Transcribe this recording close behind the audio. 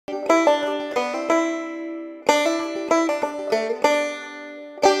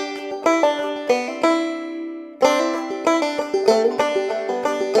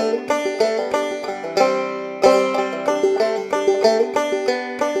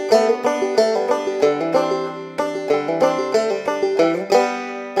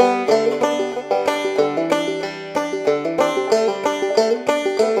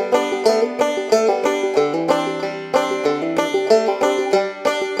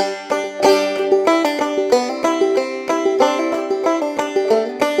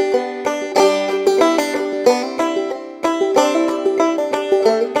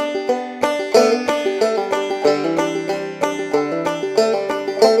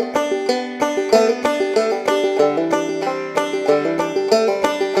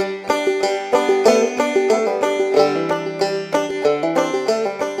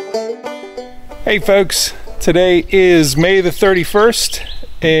Hey folks, today is May the 31st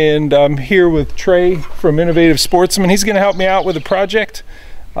and I'm here with Trey from Innovative Sportsman. He's going to help me out with a project,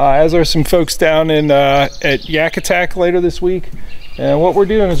 as are some folks down in at YakAttack later this week. And what we're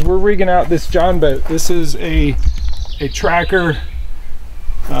doing is we're rigging out this John boat. This is a Tracker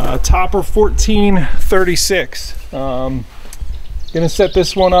Topper 1436. Gonna set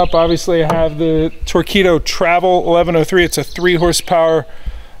this one up. Obviously I have the Torqeedo Travel 1103. It's a 3 horsepower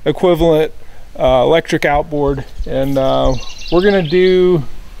equivalent electric outboard, and we're gonna do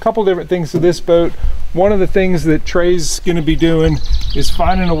a couple different things to this boat. One of the things that Trey's gonna be doing is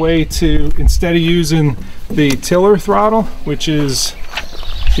finding a way to, instead of using the tiller throttle, which is,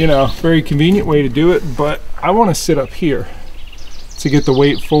 you know, very convenient way to do it, but I want to sit up here to get the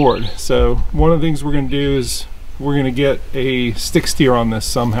weight forward. So one of the things we're going to do is we're going to get a stick steer on this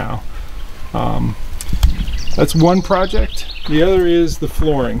somehow. That's one project. The other is the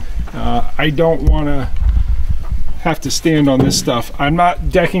flooring. I don't want to have to stand on this stuff. I'm not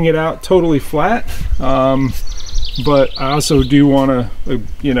decking it out totally flat, but I also do want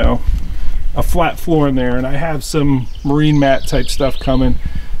you know, a flat floor in there, and I have some marine mat type stuff coming.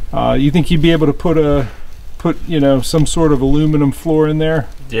 You think you'd be able to put you know, some sort of aluminum floor in there?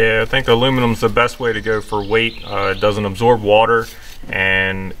 Yeah, I think aluminum's the best way to go for weight. It doesn't absorb water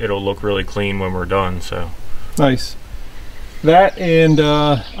and it'll look really clean when we're done. So nice. That, and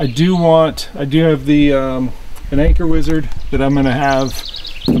I do have the an anchor wizard that I'm going to have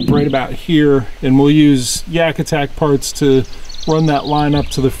right about here, and we'll use YakAttack parts to run that line up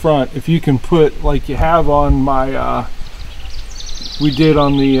to the front. If you can put, like you have on my we did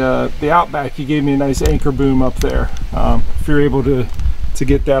on the Outback, you gave me a nice anchor boom up there. If you're able to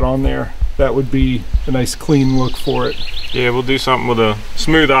get that on there, that would be a nice clean look for it. yeah, we'll do something with a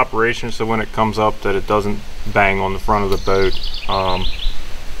smooth operation so when it comes up that it doesn't bang on the front of the boat.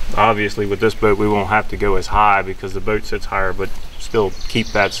 Obviously with this boat we won't have to go as high because the boat sits higher, but still keep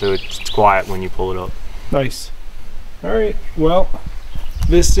that so it's quiet when you pull it up. Nice. All right, well,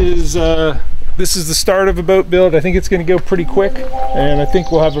 this is the start of a boat build. I think it's going to go pretty quick, and I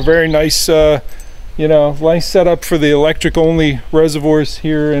think we'll have a very nice you know, nice setup for the electric only reservoirs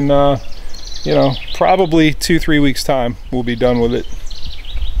here in you know, probably 2-3 weeks time we'll be done with it.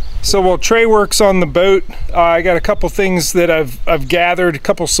 So while Trey works on the boat, I got a couple things that I've gathered, a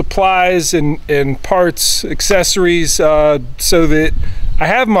couple supplies and parts, accessories, so that I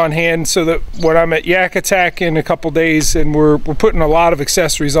have them on hand, so that when I'm at YakAttack in a couple days and we're putting a lot of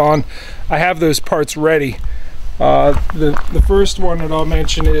accessories on, I have those parts ready. The first one that I'll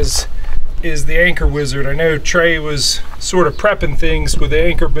mention is the anchor wizard. I know Trey was sort of prepping things with the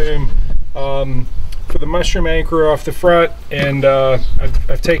anchor boom for the mushroom anchor off the front, and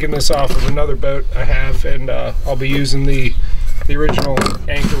I've taken this off of another boat I have, and I'll be using the original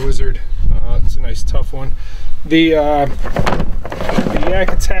anchor wizard. It's a nice tough one. The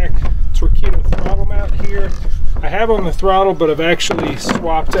YakAttack Torqeedo throttle mount here, I have on the throttle, but I've actually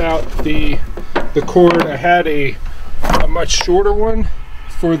swapped out the cord. I had a much shorter one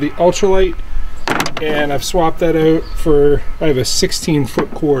for the ultralight, and I've swapped that out for, I have a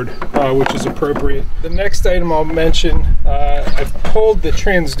 16-foot cord, which is appropriate. The next item I'll mention, I've pulled the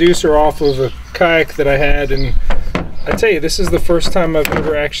transducer off of a kayak that I had, and I tell you, this is the first time I've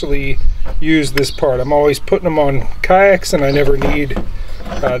ever actually used this part. I'm always putting them on kayaks and I never need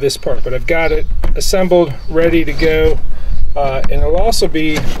this part, but I've got it assembled, ready to go. And it'll also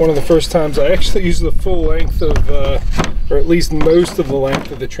be one of the first times I actually use the full length of, or at least most of the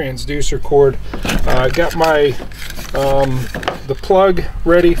length of the transducer cord. I got my the plug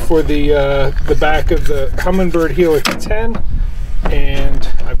ready for the back of the Humminbird Helix 10, and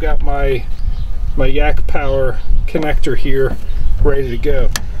I've got my Yak Power connector here ready to go.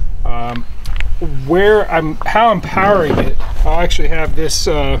 How I'm powering it, I'll actually have this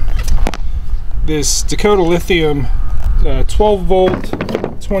this Dakota Lithium 12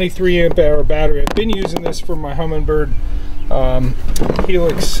 volt 23 amp hour battery. I've been using this for my Humminbird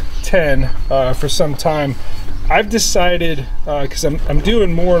Helix 10 for some time. I've decided, because I'm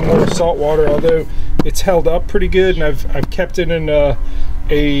doing more and more saltwater, although it's held up pretty good, and I've kept it in a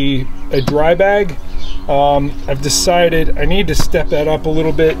dry bag. I've decided I need to step that up a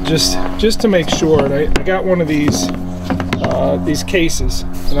little bit just to make sure. And I got one of these cases,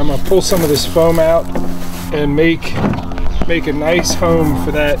 and I'm gonna pull some of this foam out and make a nice home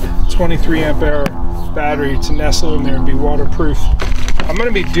for that 23 amp hour battery to nestle in there and be waterproof. I'm going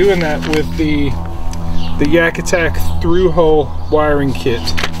to be doing that with the YakAttack through-hole wiring kit.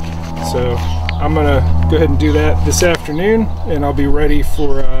 So I'm going to go ahead and do that this afternoon, and I'll be ready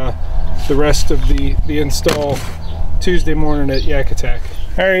for the rest of the install Tuesday morning at YakAttack.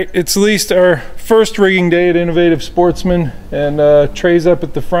 All right, it's at least our first rigging day at Innovative Sportsman, and Trey's up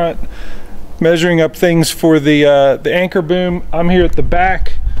at the front measuring up things for the anchor boom. I'm here at the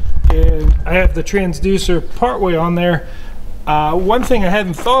back, and I have the transducer partway on there. One thing I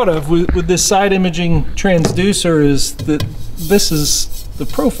hadn't thought of with this side imaging transducer is that the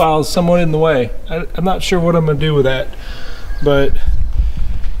profile is somewhat in the way. I'm not sure what I'm going to do with that, but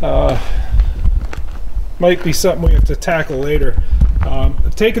might be something we have to tackle later.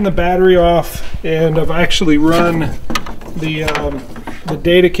 I've taken the battery off, and I've actually run the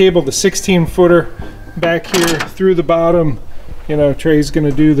data cable, the 16-footer, back here through the bottom. You know, Trey's going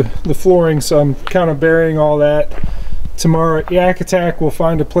to do the flooring, so I'm kind of burying all that. Tomorrow at YakAttack, we'll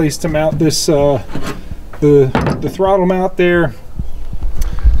find a place to mount this, the throttle mount there.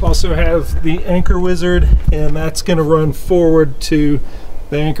 Also have the anchor wizard, and that's going to run forward to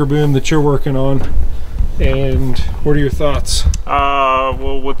the anchor boom that you're working on. And what are your thoughts?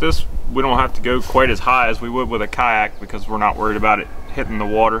 Well, with this, we don't have to go quite as high as we would with a kayak because we're not worried about it hitting the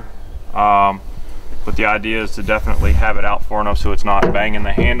water. But the idea is to definitely have it out far enough so it's not banging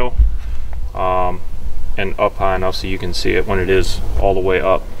the handle, and up high enough so you can see it when it is all the way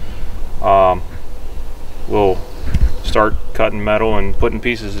up. We'll start cutting metal and putting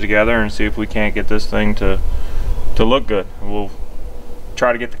pieces together and see if we can't get this thing to look good. We'll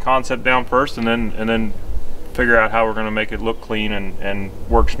try to get the concept down first, and then figure out how we're going to make it look clean and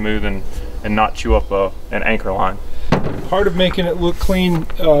work smooth and not chew up an anchor line. Part of making it look clean,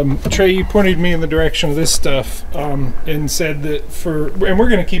 Trey, you pointed me in the direction of this stuff, and said that and we're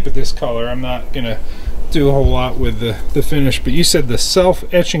going to keep it this color. I'm not going to do a whole lot with the finish, but you said the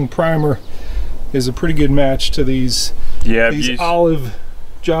self-etching primer is a pretty good match to these olive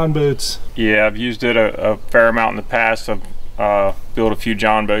John boats. Yeah, I've used it a fair amount in the past. I've built a few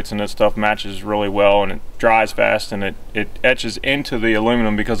John boats, and that stuff matches really well, and it dries fast, and it etches into the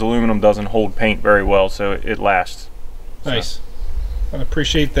aluminum because aluminum doesn't hold paint very well, so it lasts. Nice. I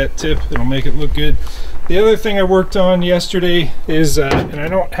appreciate that tip. It'll make it look good. The other thing I worked on yesterday is, and I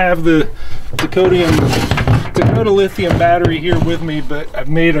don't have the Dakota lithium battery here with me, but I've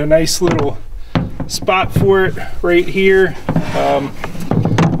made a nice little spot for it right here.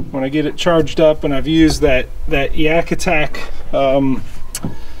 When I get it charged up, and I've used that YakAttack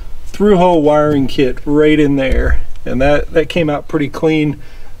through-hole wiring kit right in there, and that came out pretty clean.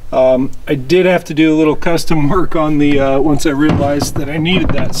 I did have to do a little custom work on the once I realized that I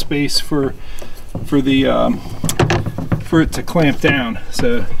needed that space for it to clamp down.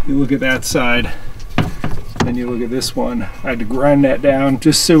 So you look at that side, and you look at this one. I had to grind that down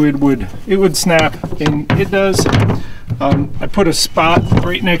just so it would snap, and it does. I put a spot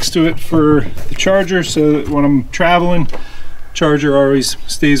right next to it for the charger so that when I'm traveling, charger always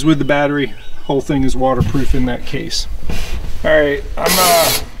stays with the battery. Whole thing is waterproof in that case. All right,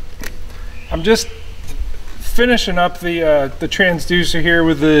 I'm just finishing up the transducer here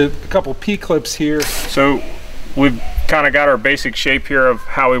with a couple P-clips here. So we've kind of got our basic shape here of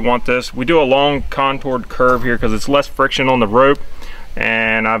how we want this. We do a long contoured curve here because it's less friction on the rope,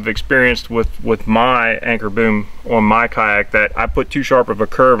 and I've experienced with my anchor boom on my kayak that I put too sharp of a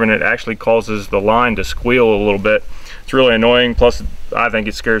curve, and it actually causes the line to squeal a little bit. It's really annoying, plus I think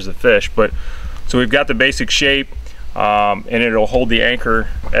it scares the fish. But so we've got the basic shape, and it'll hold the anchor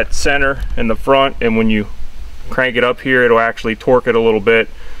at center in the front, and when you crank it up here, it'll actually torque it a little bit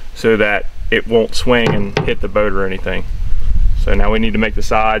so that it won't swing and hit the boat or anything. So now we need to make the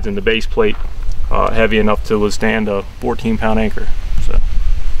sides and the base plate heavy enough to withstand a 14-pound anchor. So.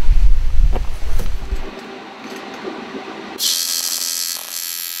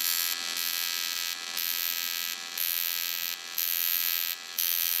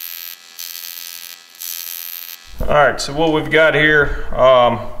 Alright, so what we've got here,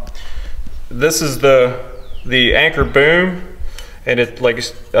 this is the anchor boom, and it, like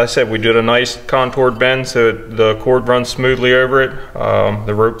I said, we did a nice contoured bend so the cord runs smoothly over it,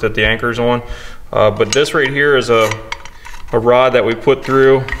 the rope that the anchor's on. But this right here is a rod that we put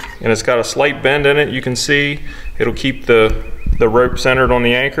through, and it's got a slight bend in it. You can see it'll keep the rope centered on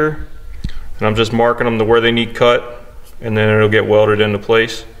the anchor, and I'm just marking them to where they need cut, and then it'll get welded into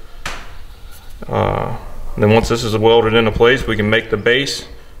place. And then once this is welded into place, we can make the base,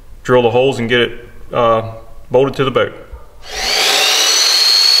 drill the holes, and get it bolted to the boat.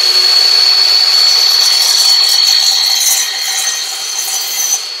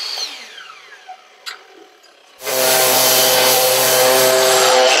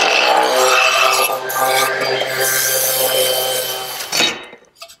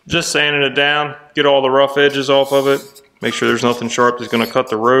 Just sanding it down, get all the rough edges off of it, make sure there's nothing sharp that's going to cut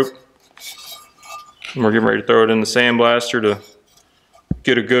the rope. And we're getting ready to throw it in the sandblaster to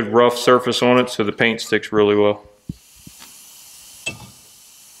get a good rough surface on it so the paint sticks really well.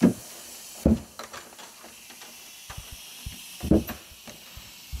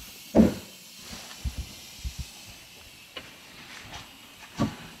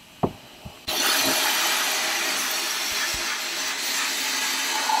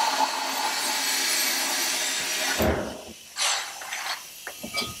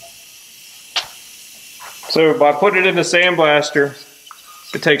 So by putting it in the sandblaster,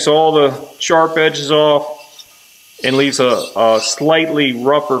 it takes all the sharp edges off and leaves a slightly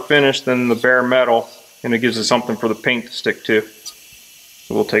rougher finish than the bare metal, and it gives us something for the paint to stick to.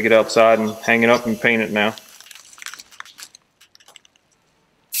 So we'll take it outside and hang it up and paint it now.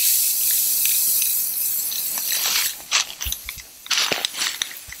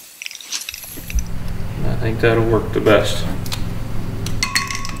 I think that'll work the best.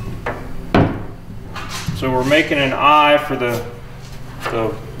 So we're making an eye for the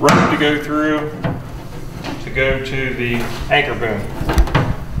rope to go through to go to the anchor boom.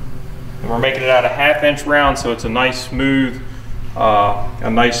 And we're making it out a 1/2 inch round, so it's a nice smooth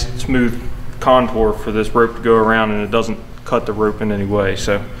contour for this rope to go around, and it doesn't cut the rope in any way.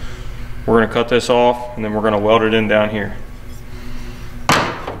 So we're going to cut this off, and then we're going to weld it in down here.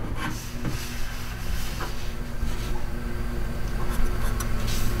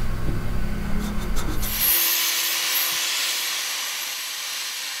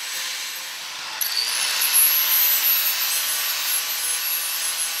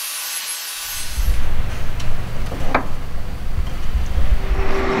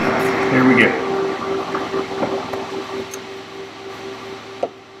 Here we go.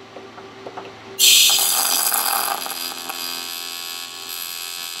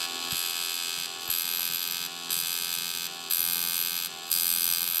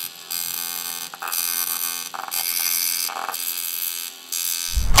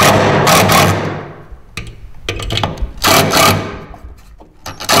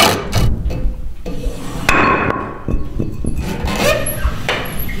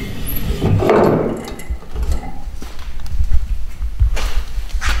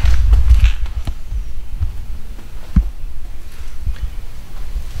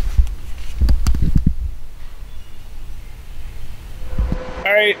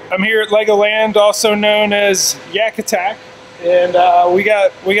 Alright, I'm here at Legoland, also known as YakAttack, and we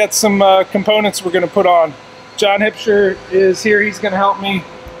got some components we're going to put on. John Hipsher is here. He's going to help me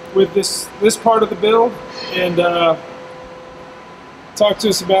with this part of the build and talk to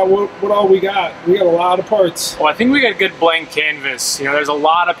us about what all we got. We got a lot of parts. Well, I think we got a good blank canvas. You know, there's a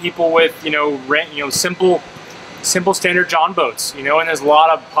lot of people with simple standard John boats. You know, and there's a lot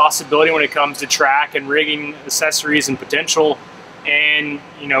of possibility when it comes to track and rigging accessories and potential. And,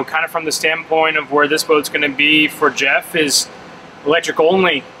 you know, kind of from the standpoint of where this boat's going to be for Jeff is electric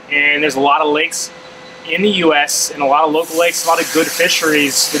only. And there's a lot of lakes in the U.S. and a lot of local lakes, a lot of good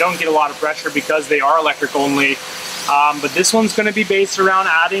fisheries. They don't get a lot of pressure because they are electric only. But this one's going to be based around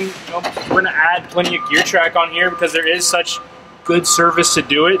adding, we're going to add plenty of gear track on here because there is such good service to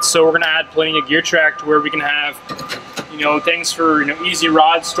do it. So we're going to add plenty of gear track to where we can have, things for, easy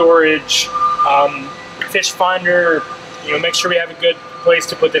rod storage, fish finder, make sure we have a good place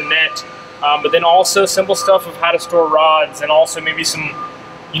to put the net, but then also simple stuff of how to store rods, and also maybe some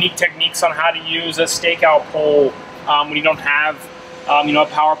unique techniques on how to use a stakeout pole when you don't have, a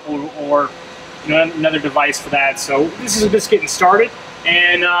power pole or another device for that. So this is just getting started,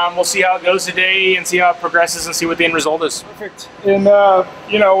 and we'll see how it goes today, and see how it progresses, and see what the end result is. Perfect. And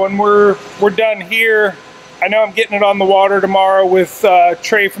when we're done here, I know I'm getting it on the water tomorrow with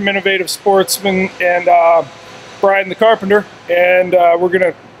Trey from Innovative Sportsman and Brian the Carpenter, and we're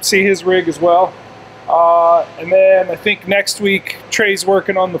gonna see his rig as well. And then I think next week Trey's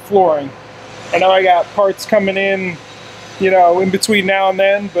working on the flooring. I know I got parts coming in, in between now and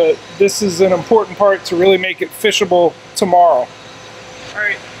then, but this is an important part to really make it fishable tomorrow. All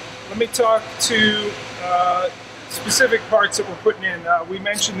right, let me talk to specific parts that we're putting in. We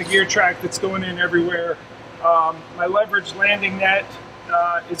mentioned the gear track that's going in everywhere. My leverage landing net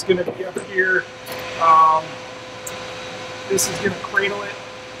is going to be up here. This is going to cradle it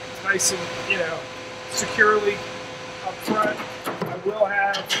nice and, securely up front. I will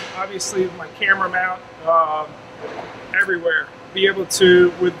have, obviously, my camera mount everywhere. Be able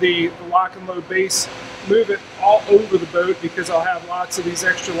to, with the lock and load base, move it all over the boat because I'll have lots of these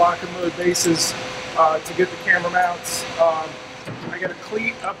extra lock and load bases to get the camera mounts. I got a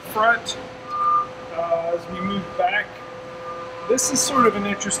cleat up front as we move back. This is sort of an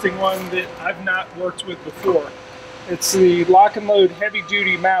interesting one that I've not worked with before. It's the lock and load heavy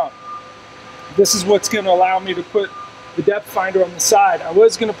duty mount. This is what's going to allow me to put the depth finder on the side. I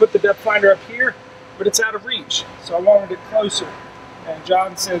was going to put the depth finder up here, but it's out of reach, so I wanted it closer. And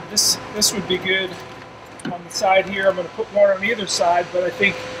John said this would be good on the side here. I'm going to put one on either side, but I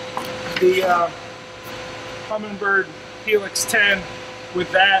think the Humminbird Helix 10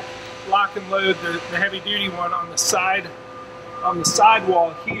 with that lock and load, the heavy duty one on the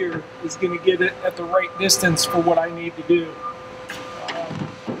sidewall here is going to get it at the right distance for what I need to do.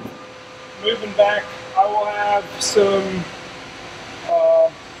 Moving back, I will have some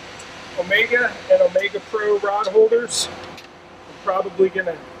Omega and Omega Pro rod holders. I'm probably going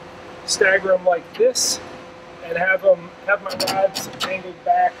to stagger them like this and have my rods angled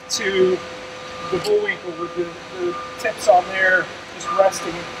back to the Bullwinkle with the tips on there just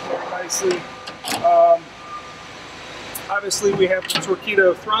resting very nicely. Obviously we have the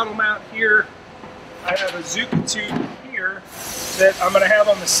Torqeedo throttle mount here. I have a Zuka tube here that I'm going to have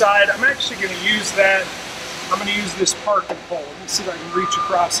on the side. I'm actually going to use that. I'm going to use this park and pole. Let me see if I can reach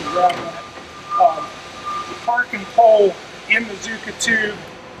across and grab that. The park and pole in the Zuka tube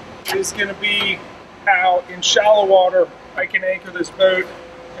is going to be how in shallow water I can anchor this boat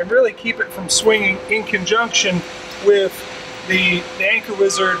and really keep it from swinging in conjunction with the anchor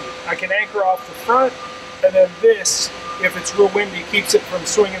lizard. I can anchor off the front, and then this, if it's real windy, keeps it from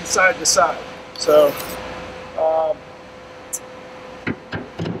swinging side to side. So go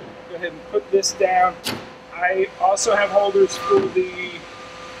ahead and put this down. I also have holders for the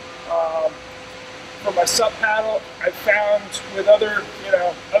for my sub paddle. I've found with other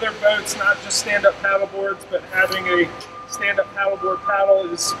boats, not just stand-up paddle boards, but having a stand-up paddleboard paddle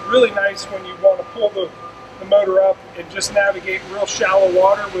is really nice when you want to pull the motor up and just navigate real shallow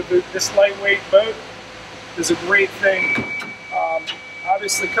water with this lightweight boat is a great thing.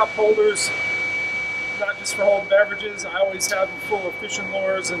 Obviously cup holders, not just for holding beverages. I always have them full of fishing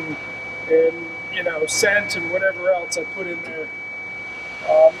lures and scent and whatever else I put in there.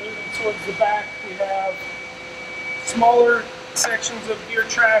 Moving towards the back, we have smaller sections of gear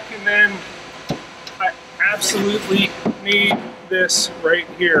track, and then I absolutely need this right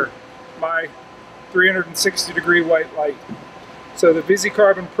here, my 360-degree white light. So the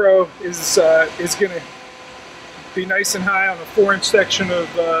VisiCarbon Pro is going to be nice and high on the 4-inch section of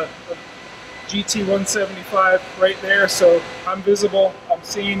GT175 right there, so I'm visible. I'm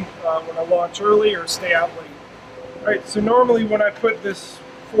seen when I launch early or stay out late. All right, so normally when I put this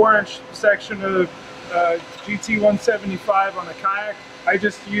 4-inch section of GT175 on a kayak, I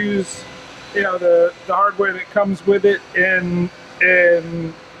just use the hardware that comes with it and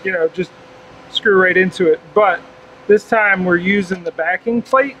just screw right into it. But this time we're using the backing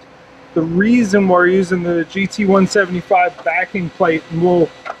plate. The reason we're using the GT175 backing plate, and we'll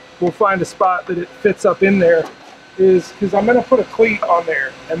find a spot that it fits up in there, is because I'm going to put a cleat on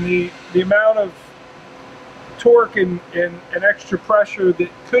there, and the amount of torque and extra pressure that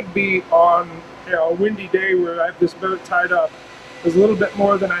could be on a windy day where I have this boat tied up is a little bit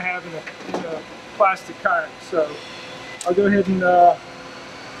more than I have in a plastic kayak. So I'll go ahead and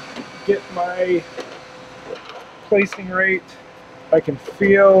get my placing rate. I can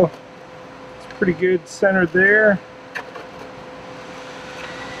feel it's pretty good centered there.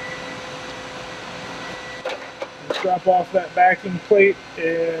 Drop off that backing plate,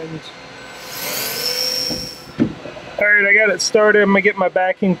 and alright, I got it started. I'm gonna get my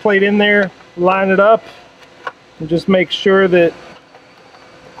backing plate in there, line it up, and just make sure that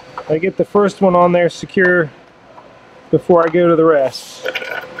I get the first one on there secure before I go to the rest.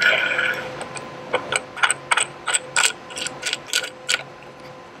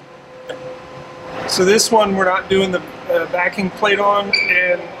 So this one we're not doing the backing plate on,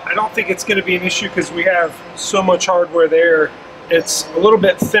 and I don't think it's going to be an issue because we have so much hardware there. It's a little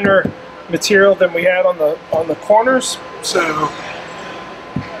bit thinner material than we had on the corners, so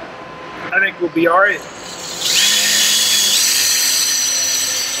I think we'll be all right.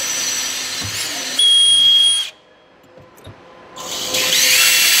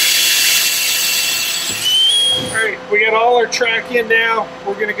 All right, we got all our track in now.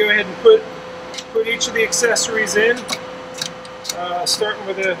 We're going to go ahead and put each of the accessories in, starting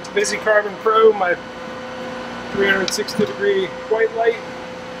with a VisiCarbon Pro, my 360-degree white light,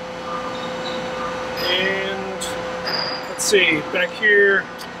 and let's see, back here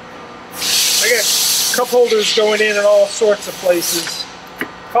I got cup holders going in all sorts of places.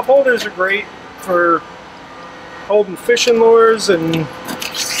 Cup holders are great for holding fishing lures and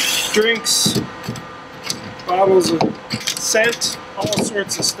drinks, bottles of scent, all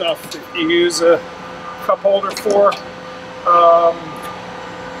sorts of stuff that you use a cup holder for. I'm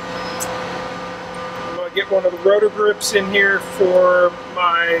going to get one of the rotor grips in here for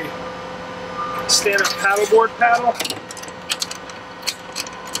my stand-up paddleboard paddle.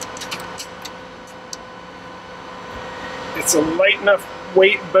 it's a light enough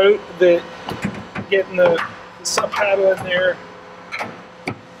weight boat that getting the sub paddle in there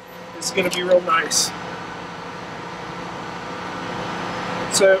is going to be real nice.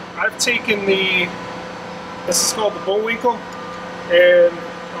 So I've taken this is called the bullwinkle, and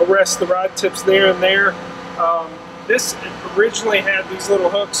I'll rest the rod tips there and there. This originally had these little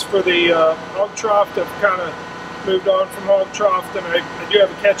hooks for the hog trough. I've kind of moved on from hog trough, and I do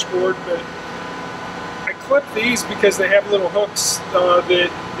have a catch board, but I clip these because they have little hooks that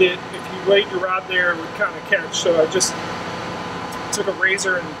if you laid your rod there, it would kind of catch. So I just took a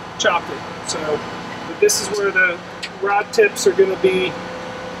razor and chopped it. So, but this is where the rod tips are going to be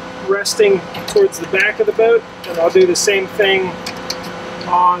resting towards the back of the boat, and I'll do the same thing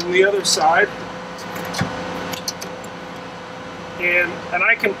on the other side. And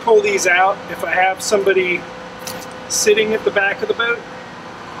I can pull these out if I have somebody sitting at the back of the boat.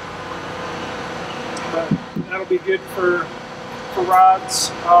 That'll be good for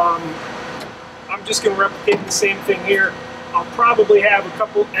rods. I'm just going to replicate the same thing here. I'll probably have a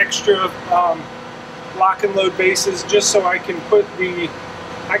couple extra lock and load bases just so I can move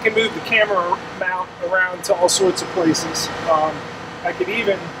the camera mount around to all sorts of places. I could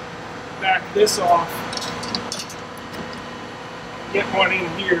even back this off, get one in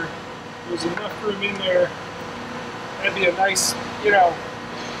here. There's enough room in there. That'd be a nice,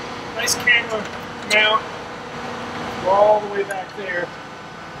 nice camera mount. Go all the way back there.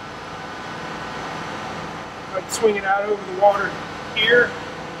 I'd swing it out over the water here,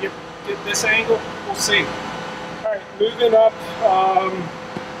 get this angle. We'll see. All right, moving up.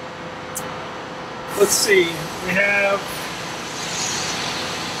 Let's see. We have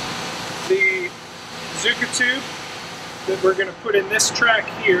the Zuka tube that we're going to put in this track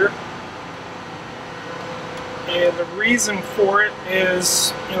here. And the reason for it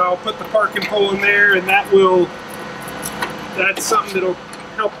is, I'll put the parking pole in there, and that's something that'll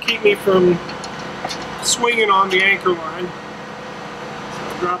help keep me from swinging on the anchor line. So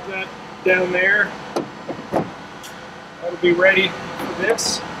I'll drop that down there. That'll be ready for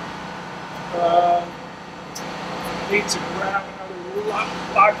this. Need to grab another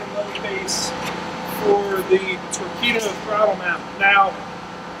lock and load base for the torpedo throttle mount. Now,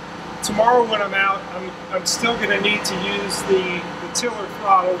 tomorrow when I'm out, I'm still going to need to use the tiller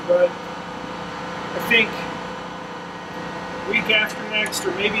throttle, but I think week after next,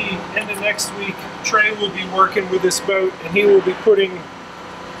 or maybe end of next week, Trey will be working with this boat, and he will be putting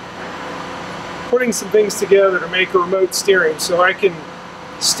some things together to make a remote steering, so I can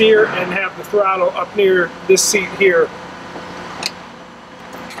steer and have the throttle up near this seat here.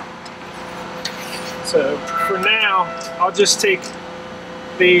 So for now, I'll just take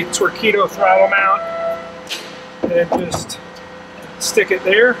the torpedo throttle mount and just stick it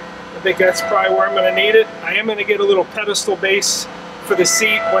there. I think that's probably where I'm going to need it. I am going to get a little pedestal base for the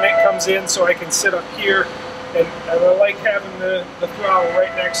seat when it comes in so I can sit up here, and I like having the throttle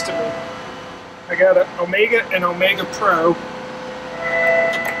right next to me. I got an Omega and Omega Pro.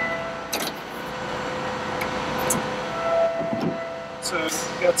 So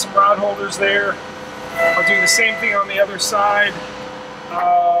got some rod holders there. I'll do the same thing on the other side.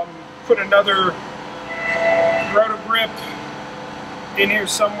 Put another rotor grip in here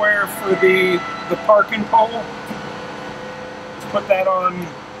somewhere for the parking pole. Put that on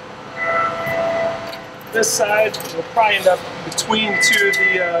this side. We'll probably end up between two of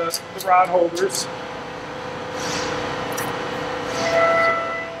the rod holders.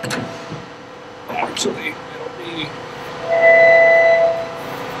 Actually, it'll be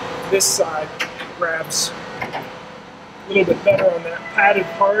this side. It grabs a little bit better on that padded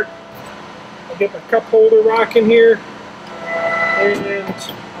part. I'll get my cup holder rock in here, and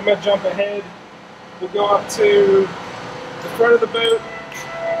I'm going to jump ahead. We'll go up to the front of the boat.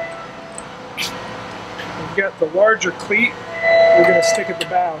 We've got the larger cleat we're going to stick at the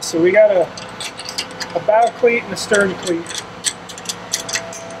bow. So we got a bow cleat and a stern cleat.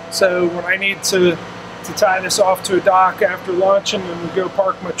 So when I need to tie this off to a dock after launching and go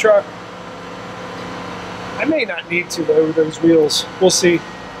park my truck, I may not need to though with those wheels. We'll see.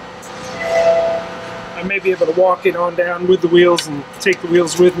 I may be able to walk it on down with the wheels and take the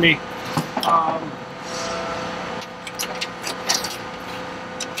wheels with me.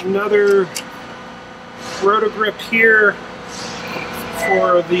 Another rotor grip here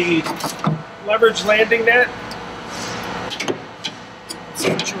for the leverage landing net.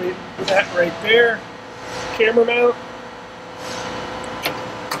 Situate that right there. Camera mount.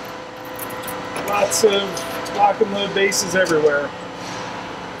 Lots of lock and load bases everywhere.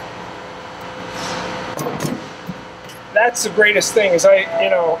 That's the greatest thing is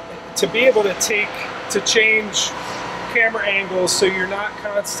to be able to change camera angles so you're not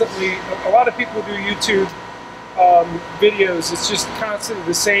constantly, a lot of people do YouTube videos, it's just constantly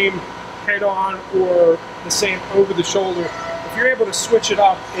the same head on or the same over the shoulder. If you're able to switch it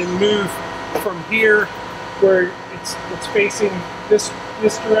up and move from here where it's facing this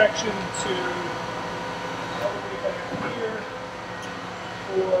direction to all the way back here,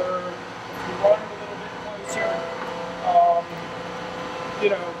 or if you run it a little bit closer, you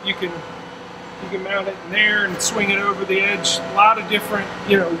know, you can mount it in there and swing it over the edge. A lot of different,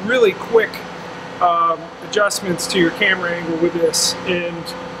 you know, really quick adjustments to your camera angle with this, and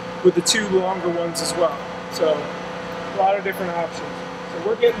with the two longer ones as well. So a lot of different options. So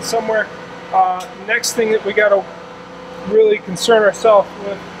we're getting somewhere. Next thing that we got to really concern ourselves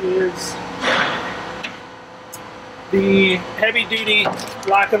with is the heavy duty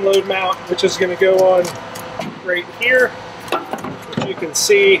lock and load mount, which is going to go on right here. As you can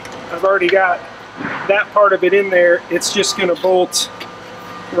see, I've already got that part of it in there. It's just going to bolt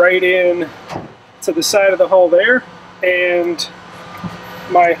right in to the side of the hull there, and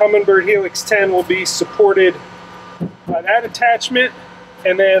my Humminbird Helix 10 will be supported by that attachment,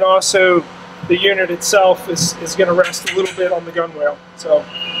 and then also the unit itself is going to rest a little bit on the gunwale. So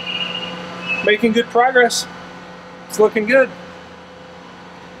making good progress. It's looking good.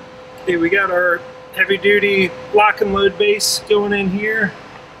 Okay, we got our heavy duty lock and load base going in here,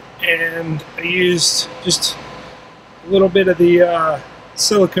 and I used just a little bit of the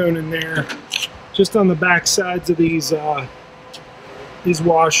silicone in there just on the back sides of these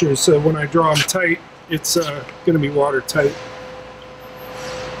washers, so when I draw them tight, it's going to be watertight.